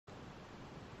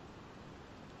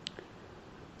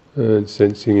And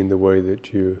sensing in the way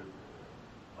that you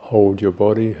hold your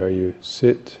body, how you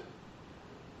sit.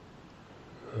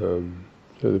 So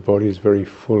the body is very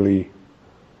fully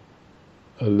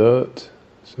alert,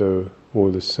 so all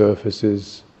the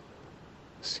surfaces,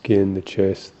 skin, the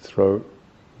chest, throat,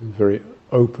 very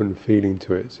open feeling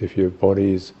to it, as if your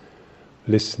body is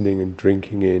listening and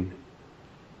drinking in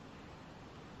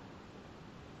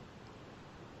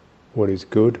what is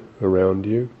good around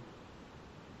you.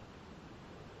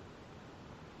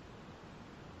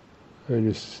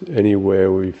 And just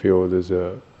anywhere where you feel there's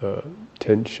a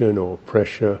tension or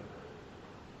pressure,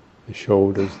 the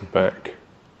shoulders, the back,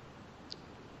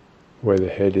 where the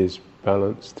head is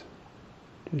balanced,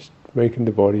 just making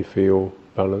the body feel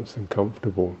balanced and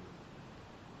comfortable.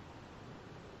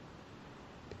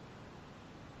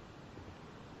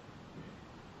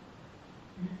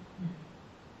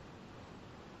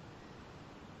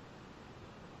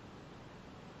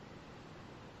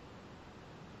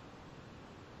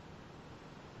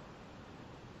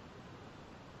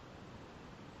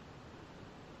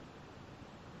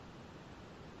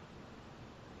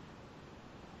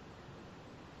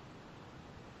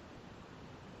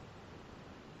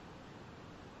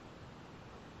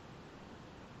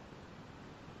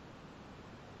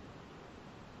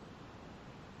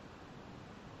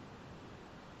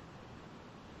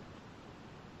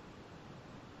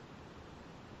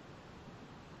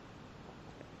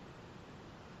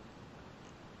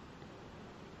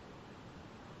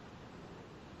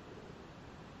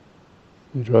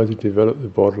 You try to develop the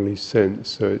bodily sense,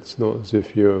 so it's not as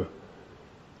if you're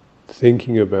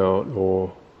thinking about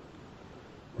or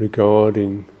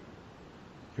regarding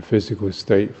your physical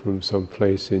state from some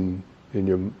place in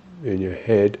your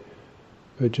head,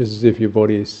 but just as if your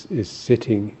body is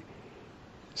sitting,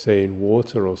 say, in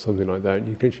water or something like that, and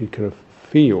you can actually kind of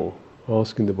feel,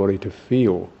 asking the body to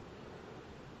feel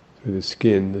through the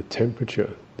skin the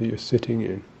temperature that you're sitting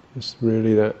in. It's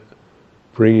really that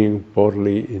bringing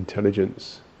bodily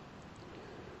intelligence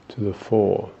to the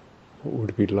fore. What would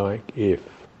it be like if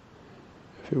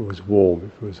it was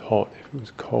warm, if it was hot, if it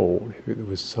was cold, if it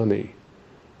was sunny?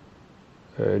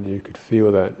 And you could feel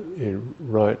that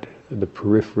right at the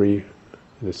periphery,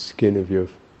 the skin of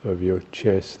your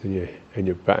chest and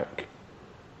your back,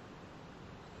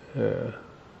 your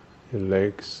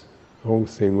legs. The whole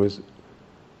thing was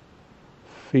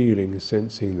feeling,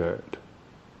 sensing that.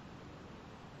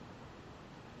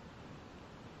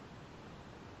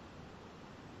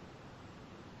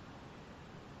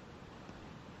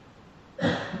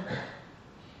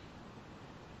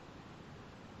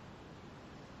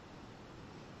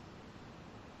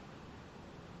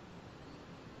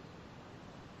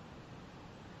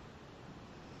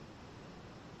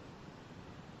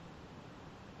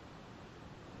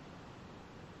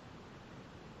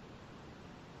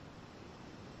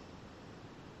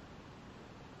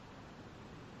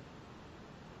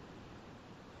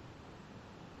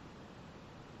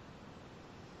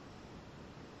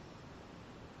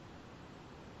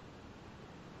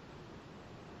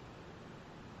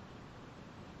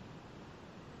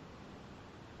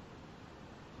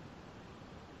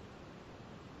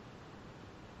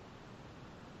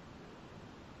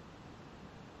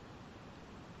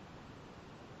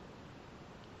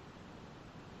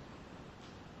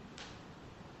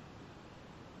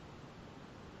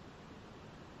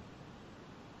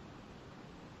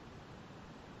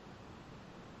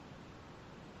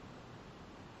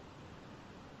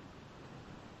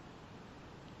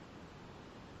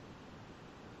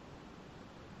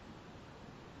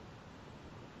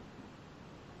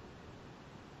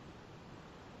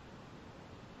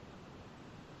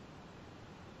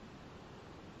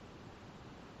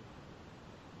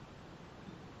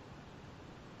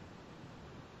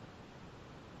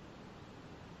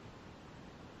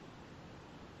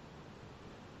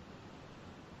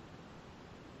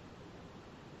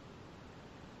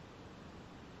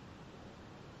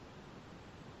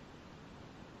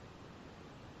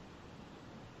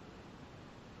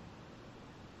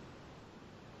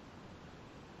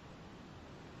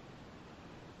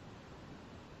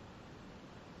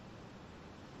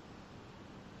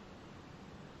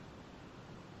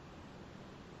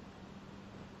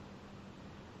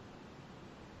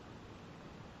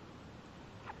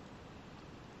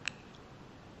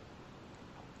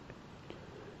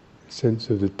 Sense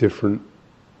of the different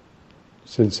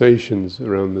sensations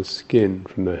around the skin,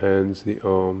 from the hands, the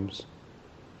arms,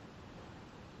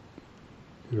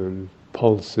 and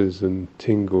pulses and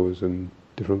tingles and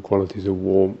different qualities of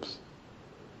warmth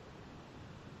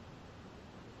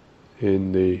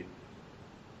in the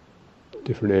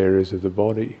different areas of the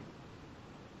body.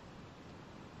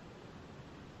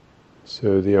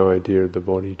 So the idea of the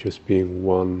body just being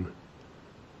one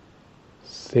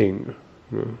thing,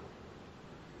 you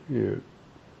know,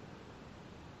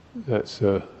 that's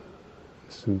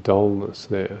some dullness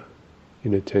there,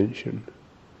 inattention.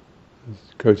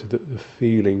 Let's go to the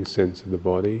feeling sense of the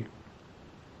body.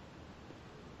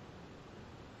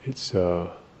 It's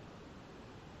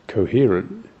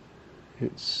coherent,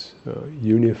 it's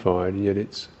unified, yet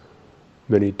it's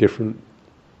many different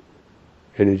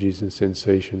energies and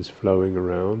sensations flowing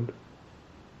around.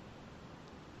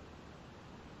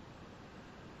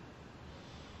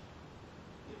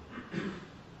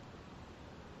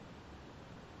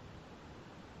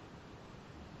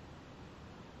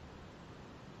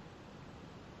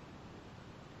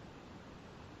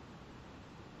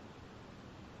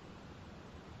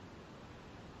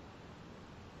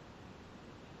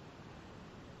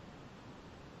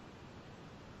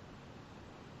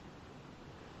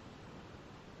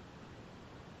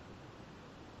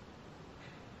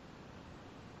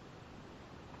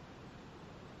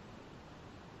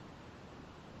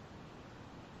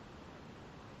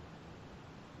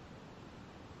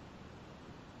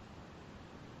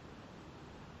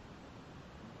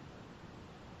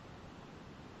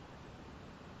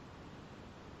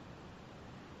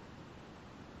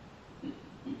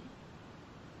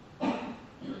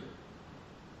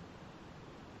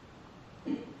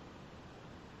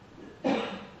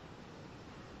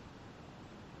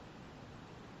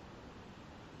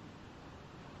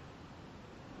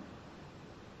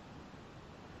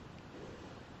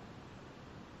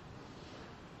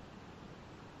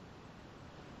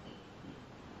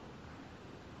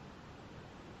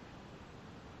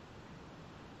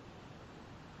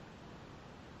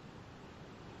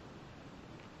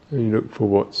 And you look for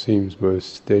what seems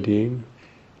most steadying.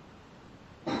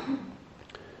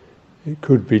 It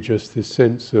could be just this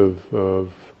sense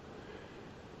of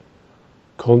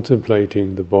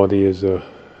contemplating the body as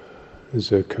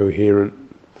a coherent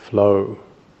flow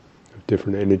of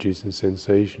different energies and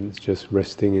sensations, just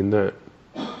resting in that.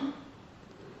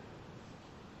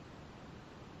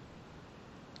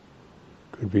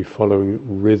 Could be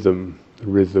following rhythm, the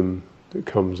rhythm that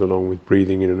comes along with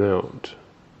breathing in and out.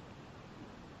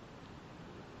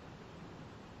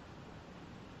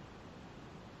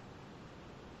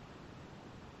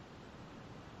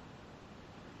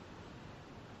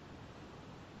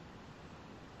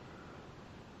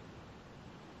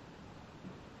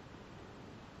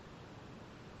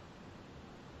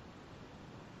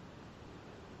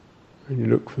 And you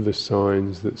look for the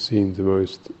signs that seem the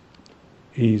most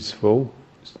easeful,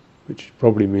 which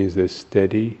probably means they're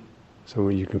steady,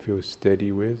 somewhere you can feel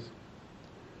steady with.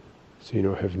 So you're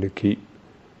not having to keep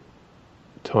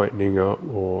tightening up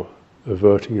or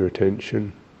averting your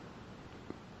attention.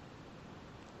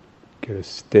 Get a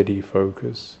steady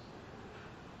focus,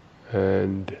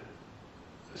 and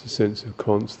there's a sense of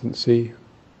constancy.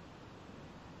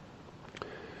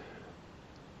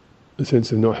 The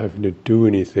sense of not having to do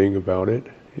anything about it.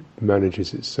 It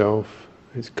manages itself,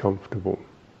 it's comfortable.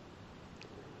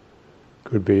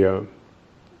 Could be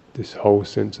this whole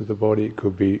sense of the body, it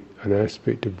could be an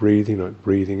aspect of breathing, like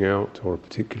breathing out, or a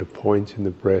particular point in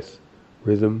the breath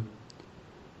rhythm.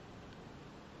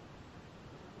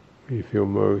 You feel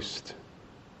you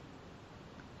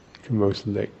can most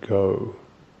let go.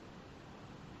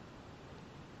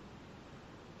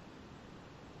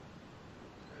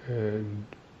 And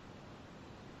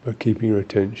by keeping your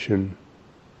attention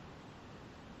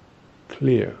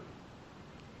clear,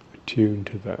 attuned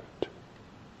to that.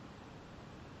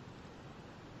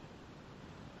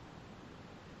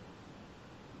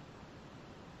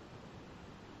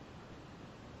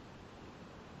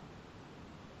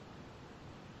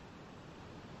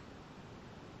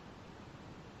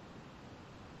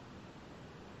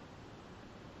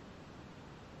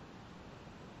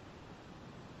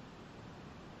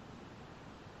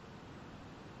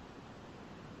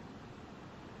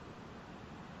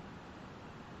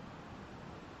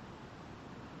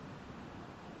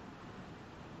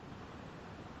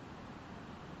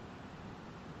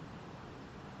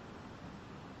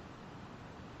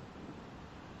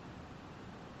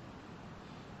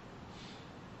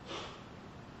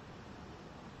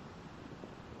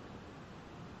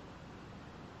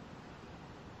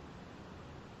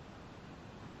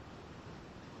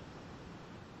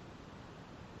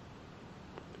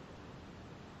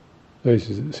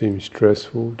 Places that seem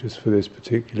stressful just for this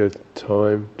particular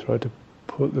time, try to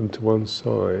put them to one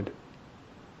side.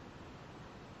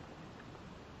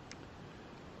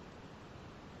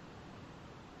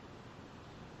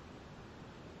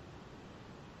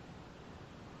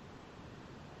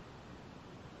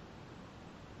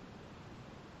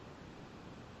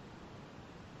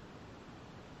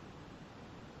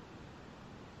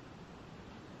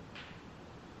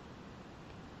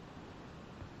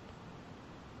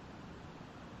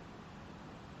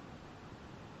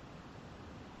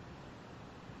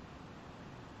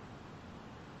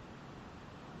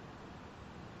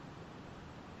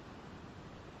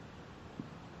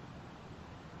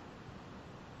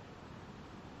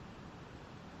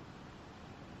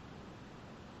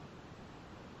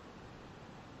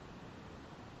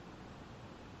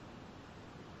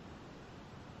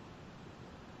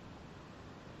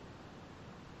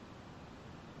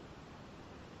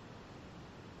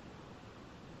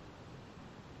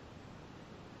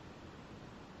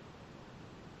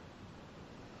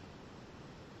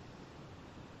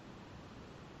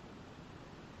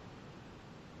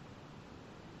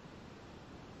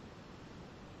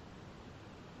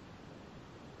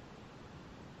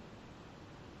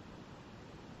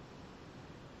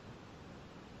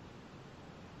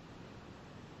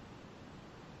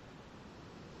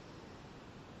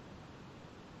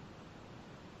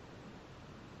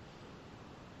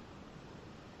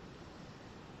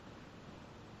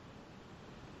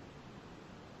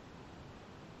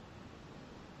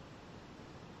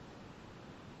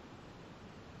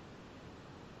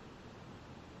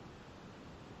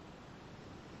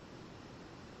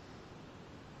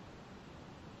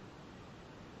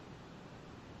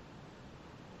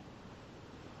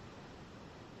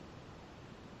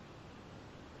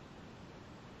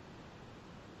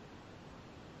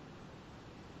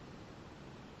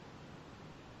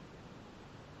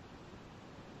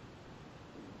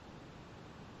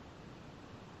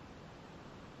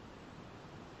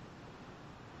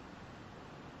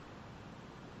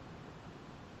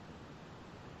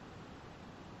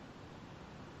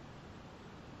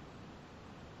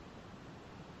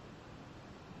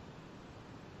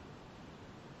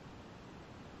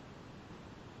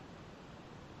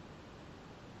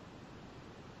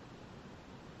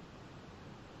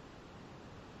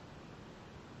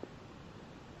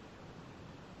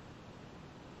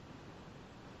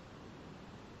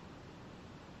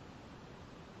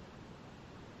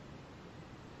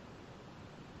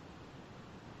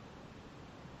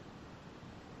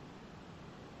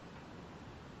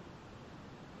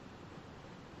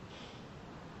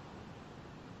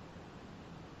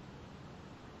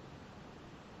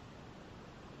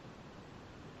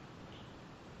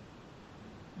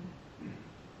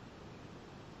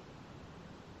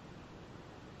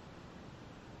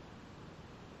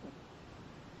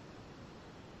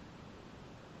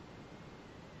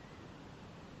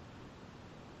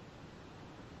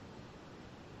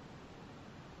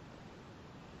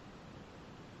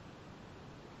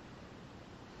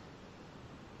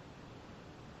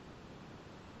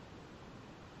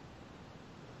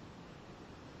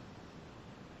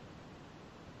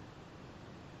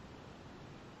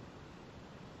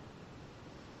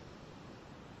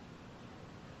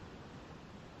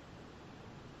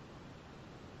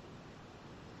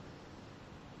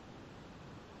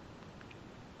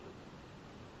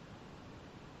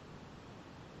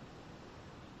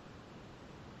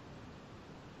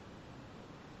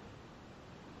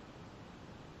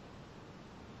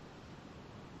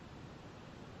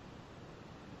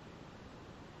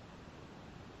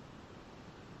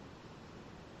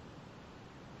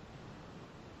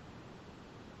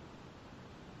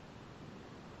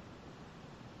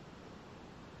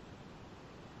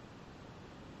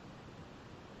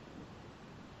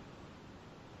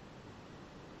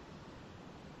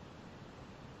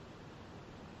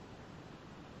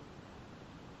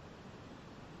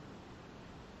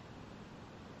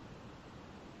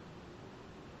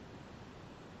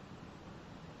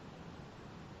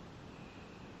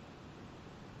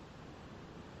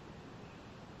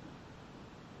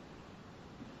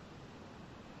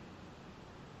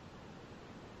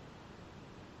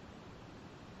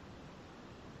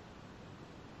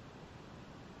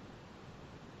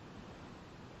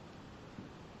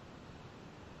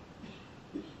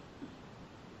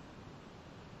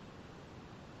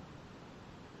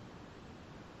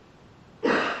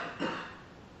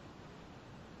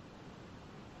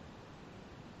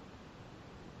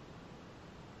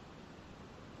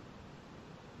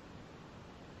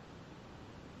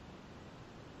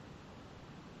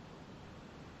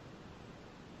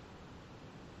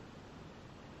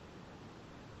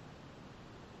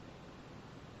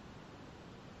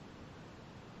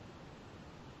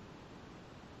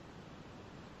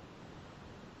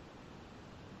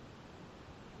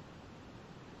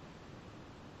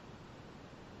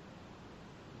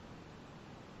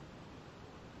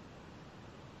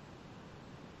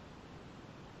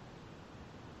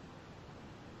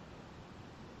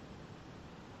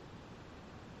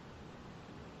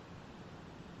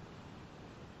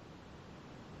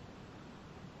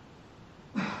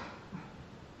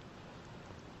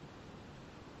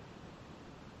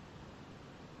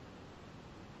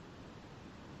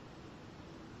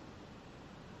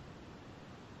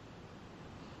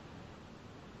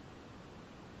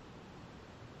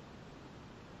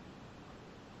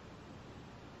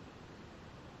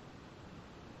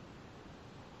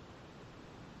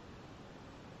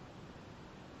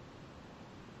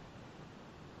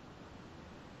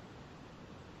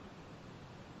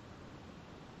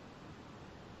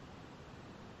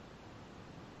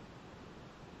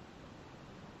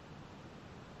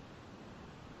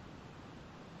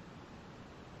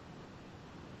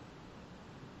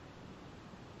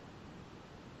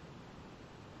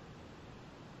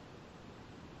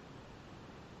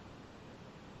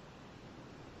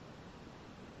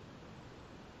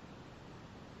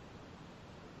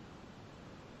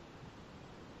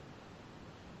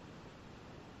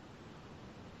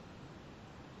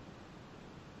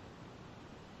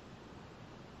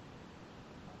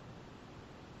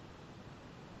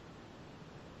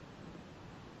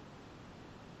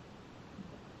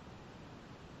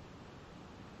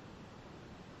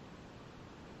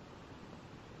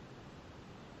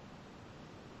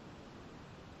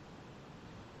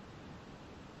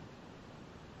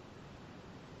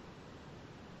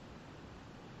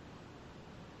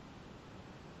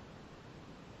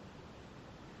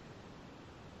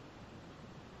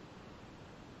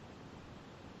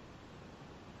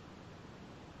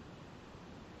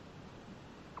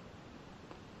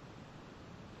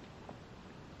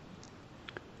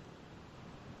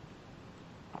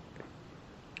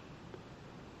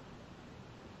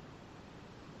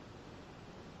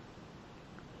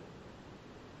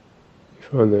 You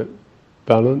find that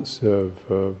balance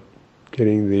of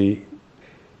getting the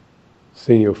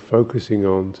thing you're focusing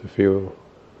on to feel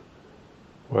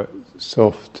quite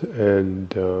soft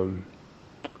and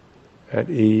at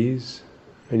ease,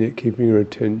 and yet keeping your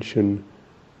attention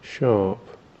sharp.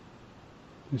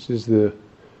 This is the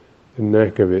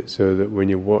knack of it, so that when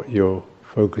what you're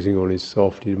focusing on is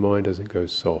soft, your mind doesn't go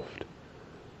soft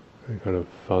and kind of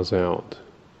fuzz out.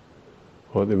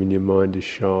 Or that when your mind is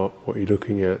sharp, what you're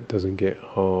looking at doesn't get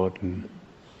hard and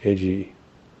edgy.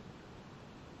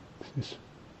 It's this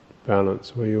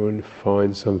balance where you want to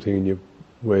find something in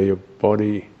where your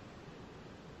body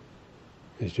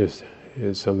is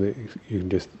something you can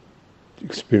just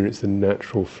experience the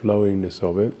natural flowingness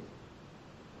of it.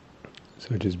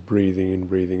 So just breathing in,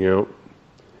 breathing out,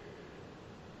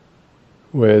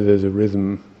 where there's a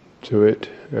rhythm to it,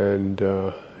 and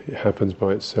it happens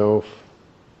by itself.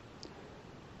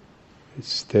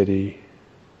 It's steady,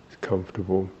 it's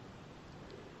comfortable,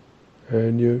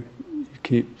 and you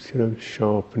keep kind of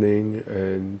sharpening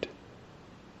and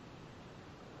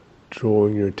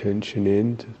drawing your attention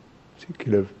into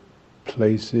particular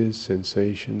places,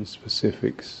 sensations,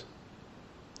 specifics.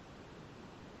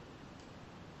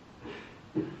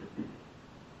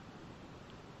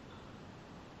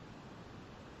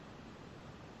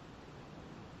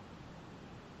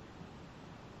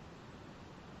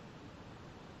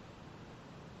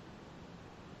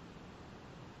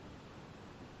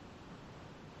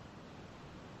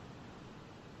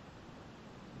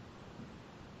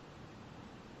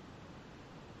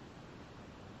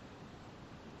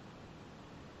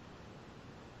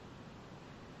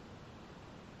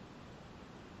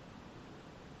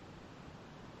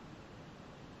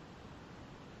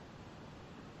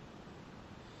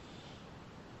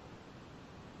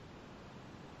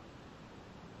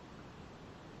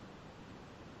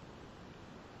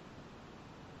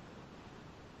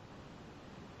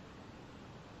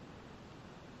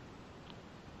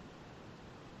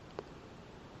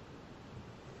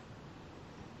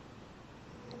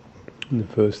 And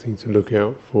the first thing to look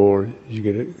out for is you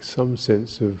get some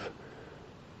sense of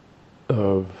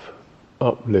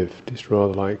uplift. It's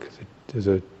rather like there's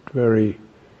a very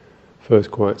first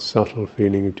quite subtle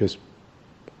feeling of just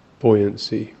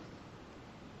buoyancy,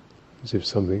 as if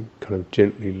something kind of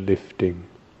gently lifting,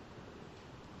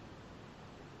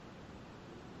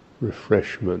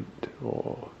 refreshment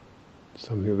or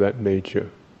something of that nature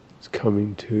is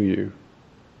coming to you.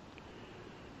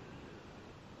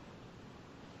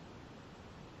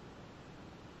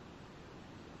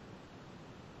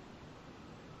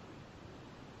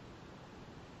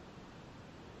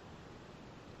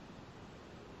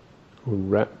 Or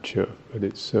rapture, but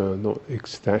it's not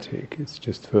ecstatic. It's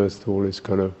just first of all this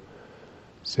kind of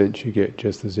sense you get,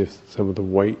 just as if some of the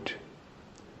weight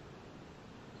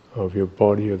of your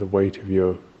body or the weight of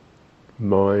your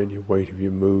mind, your weight of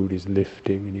your mood is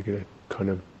lifting, and you get a kind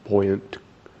of buoyant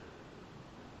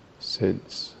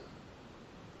sense.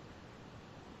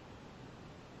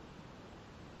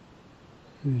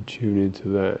 And you tune into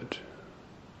that,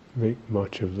 make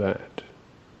much of that.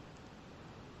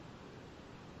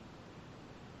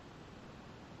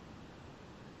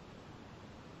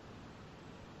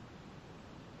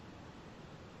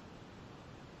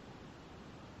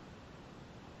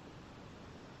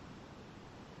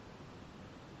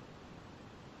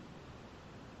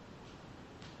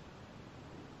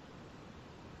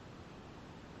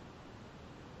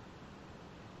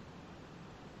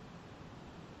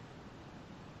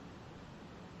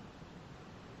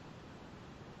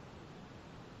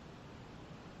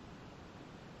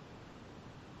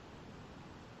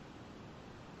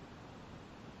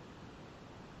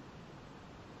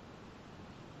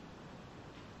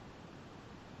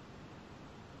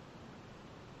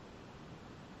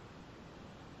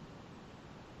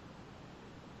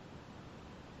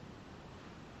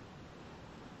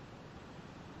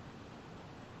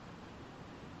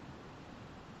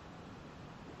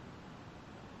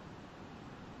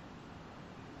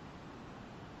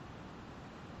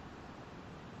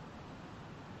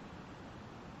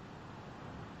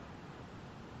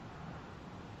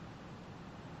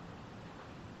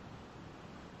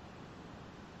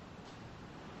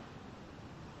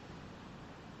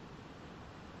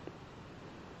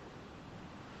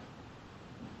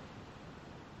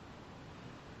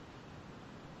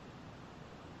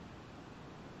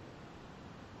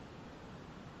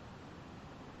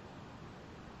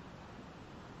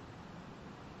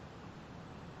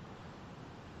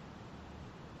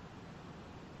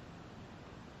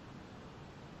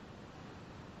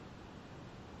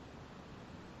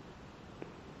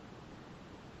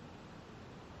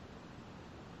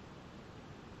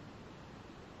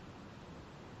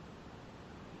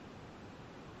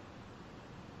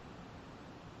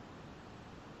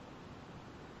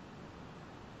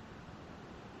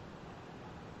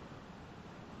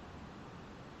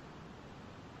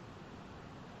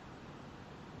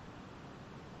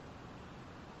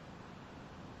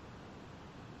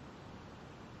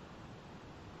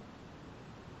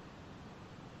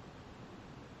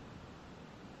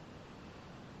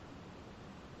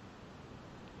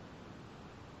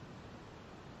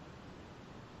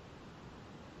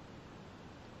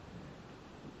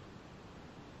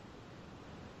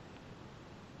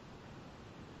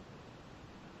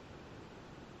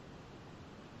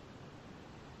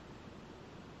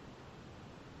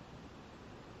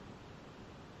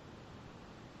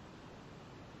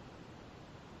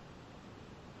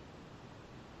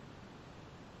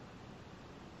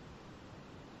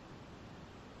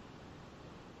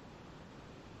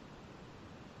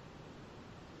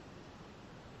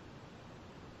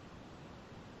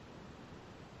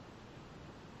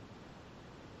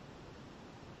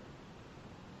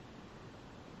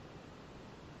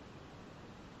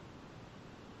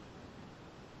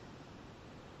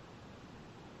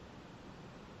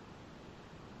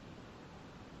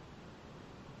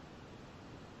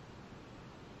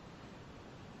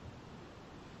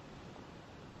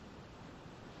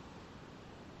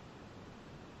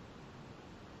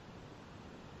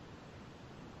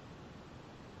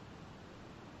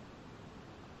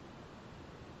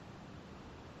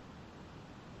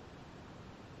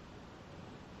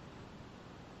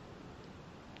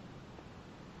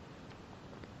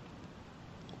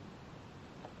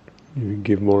 you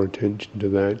give more attention to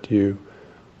that, you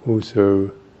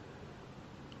also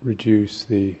reduce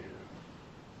the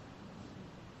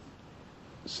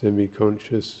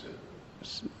semi-conscious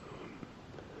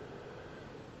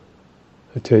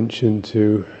attention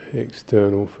to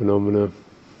external phenomena.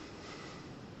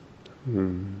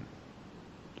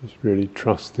 Just really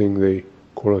trusting the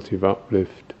quality of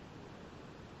uplift,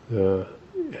 the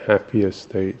happier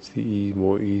states, the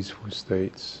more easeful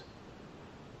states,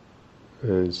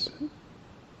 as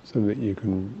something that you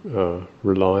can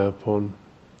rely upon.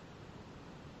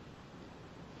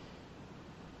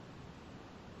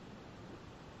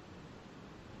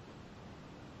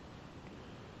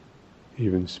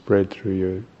 Even spread through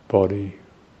your body.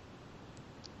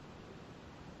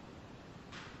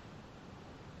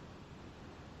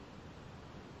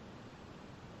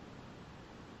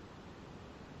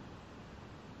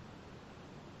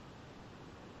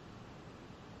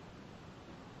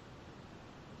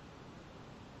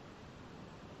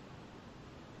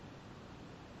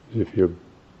 As if you're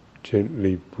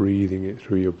gently breathing it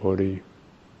through your body.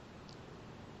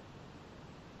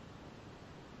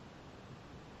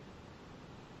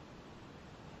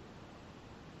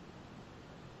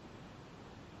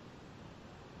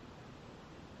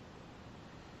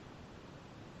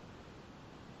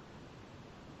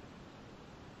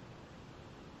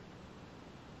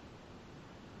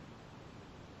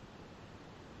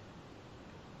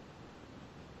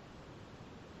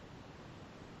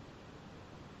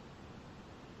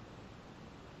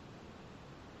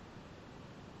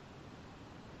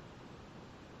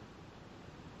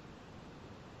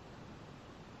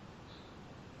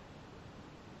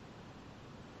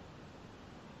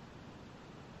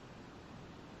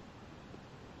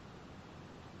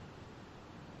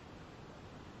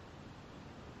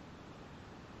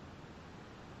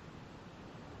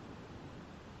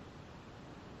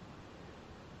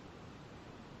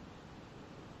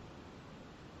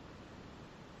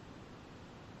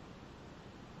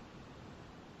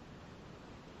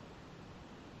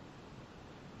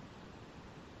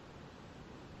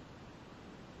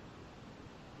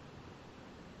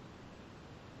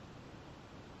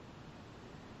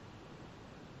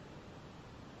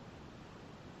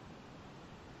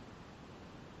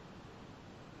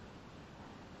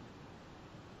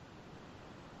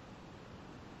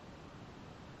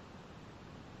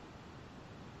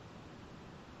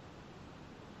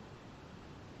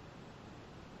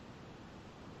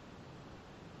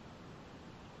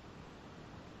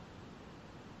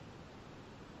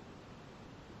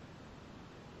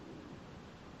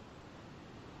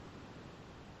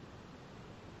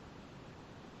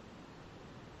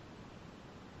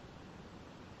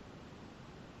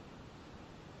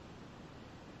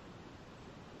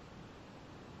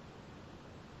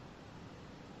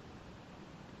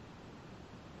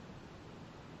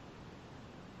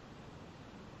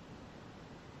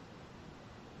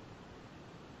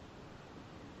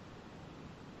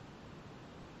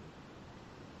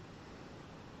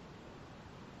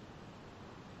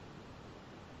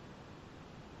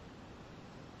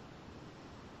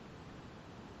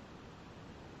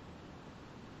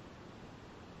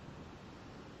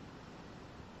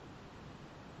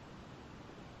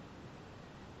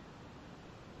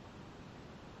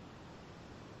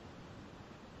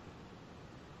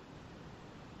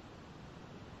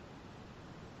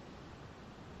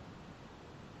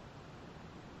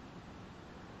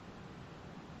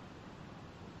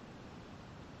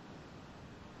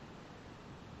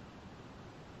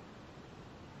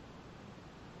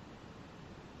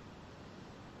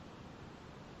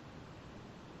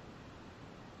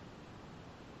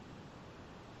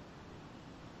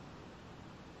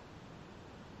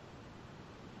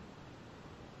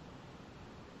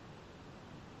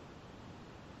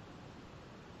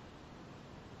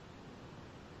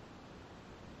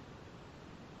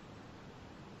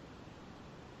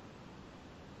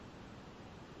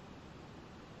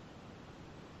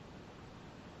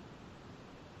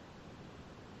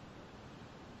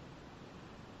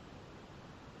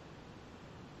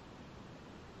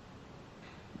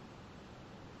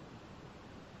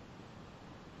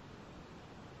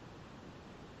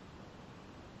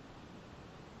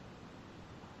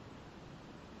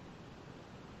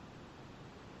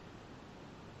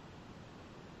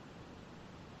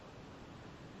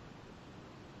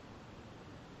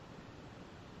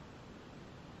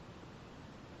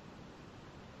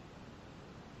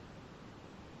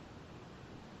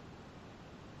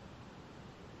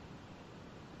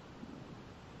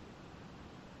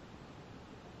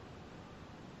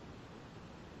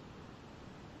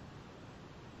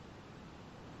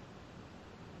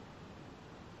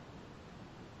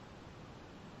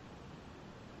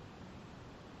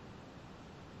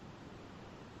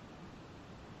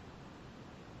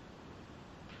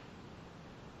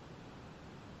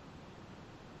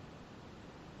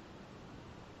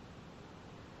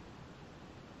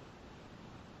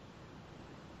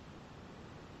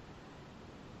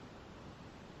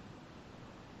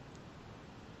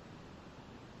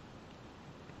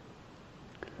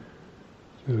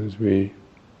 So as we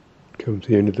come to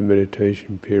the end of the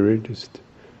meditation period, just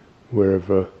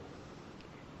wherever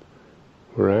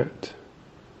we're at,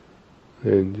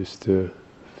 and just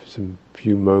some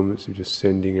few moments of just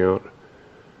sending out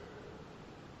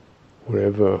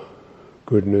whatever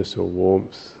goodness or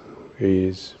warmth,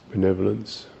 ease,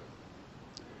 benevolence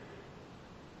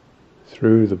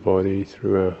through the body,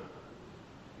 through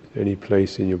any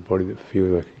place in your body that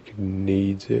feels like it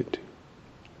needs it,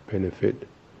 benefit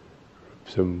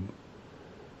from some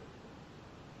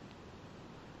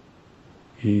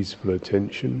easeful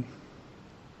attention.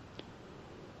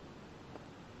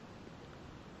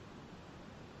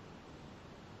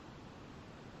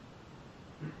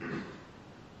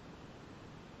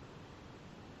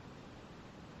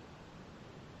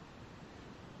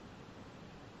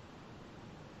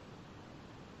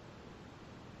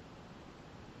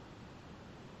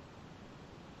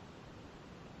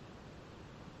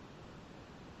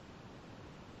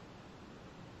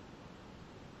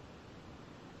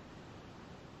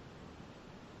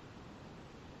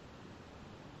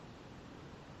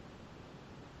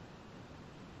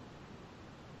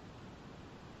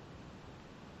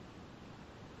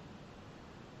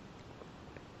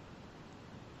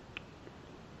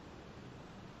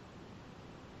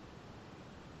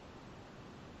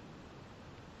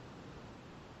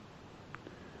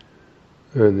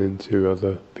 And then to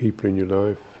other people in your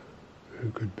life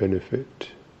who could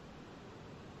benefit,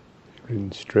 people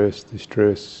in stress,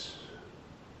 distress,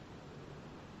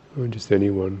 or just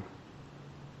anyone,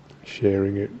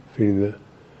 sharing it, feeling the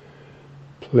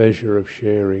pleasure of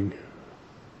sharing,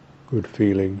 good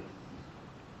feeling,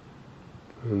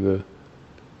 and the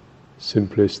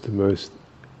simplest, the most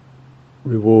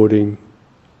rewarding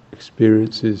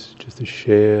experiences, just to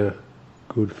share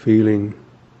good feeling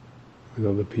with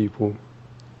other people.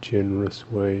 Generous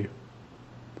way.